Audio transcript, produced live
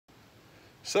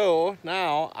So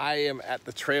now I am at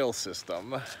the trail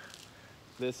system.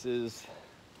 This is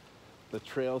the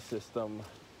trail system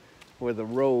where the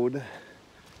road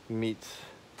meets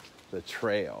the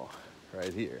trail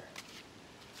right here.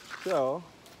 So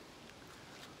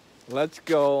let's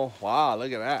go. Wow,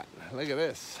 look at that. Look at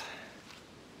this.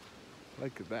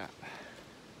 Look at that.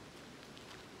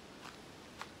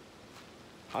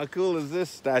 How cool is this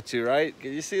statue, right?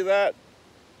 Can you see that?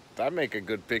 That'd make a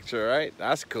good picture, right?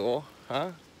 That's cool,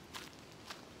 huh?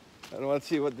 And let's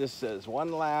see what this says.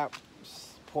 1 lap,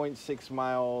 0.6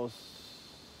 miles,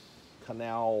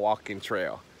 canal walking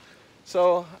trail.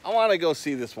 So I want to go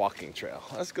see this walking trail.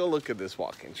 Let's go look at this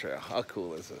walking trail. How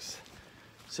cool is this?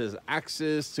 It says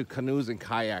access to canoes and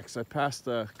kayaks. I passed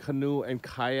the canoe and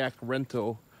kayak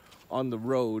rental on the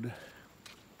road.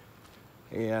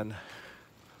 And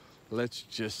let's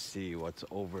just see what's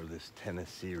over this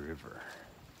Tennessee River.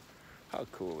 How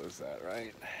cool is that,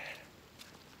 right?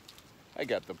 I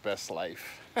got the best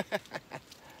life.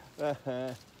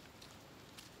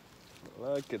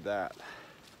 Look at that.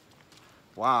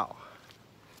 Wow.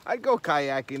 I'd go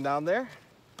kayaking down there.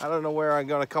 I don't know where I'm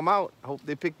gonna come out. I hope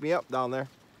they pick me up down there.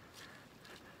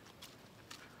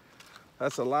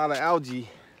 That's a lot of algae.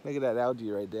 Look at that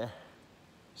algae right there.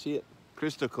 See it?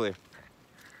 Crystal clear.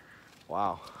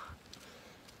 Wow.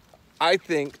 I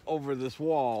think over this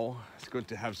wall, it's going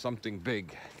to have something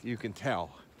big. You can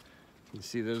tell. You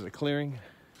see there's a clearing.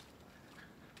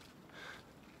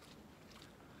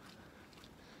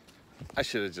 I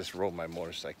should have just rode my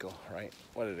motorcycle, right?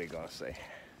 What are they gonna say?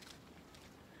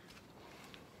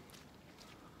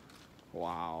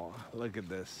 Wow, look at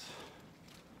this.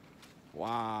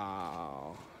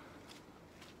 Wow.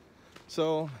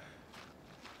 So,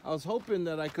 I was hoping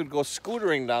that I could go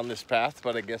scootering down this path,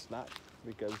 but I guess not,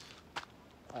 because,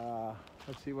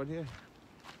 let's see what here.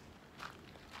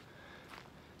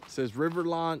 It says river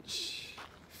launch,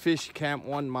 fish camp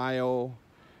 1 mile,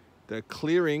 the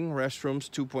clearing, restrooms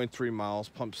 2.3 miles,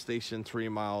 pump station 3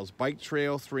 miles, bike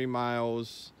trail 3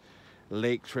 miles,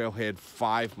 lake trailhead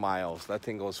 5 miles. That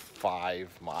thing goes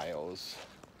 5 miles.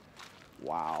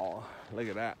 Wow, look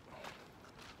at that.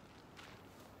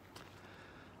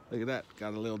 Look at that,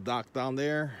 got a little dock down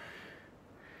there.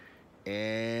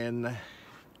 And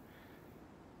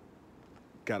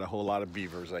got a whole lot of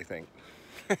beavers, I think.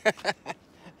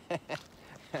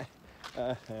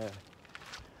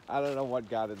 I don't know what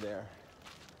got in there.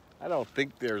 I don't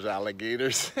think there's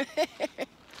alligators.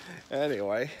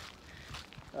 Anyway,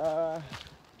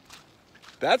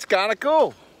 that's kind of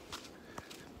cool.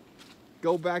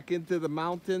 Go back into the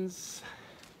mountains,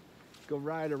 go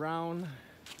ride around.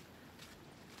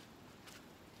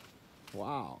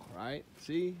 Wow, right?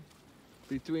 See?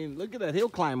 Look at that hill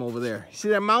climb over there. See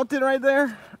that mountain right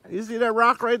there? You see that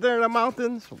rock right there in the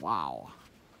mountains? Wow.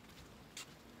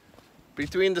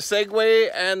 Between the Segway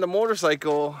and the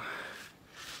motorcycle,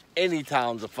 any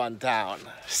town's a fun town.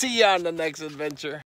 See you on the next adventure.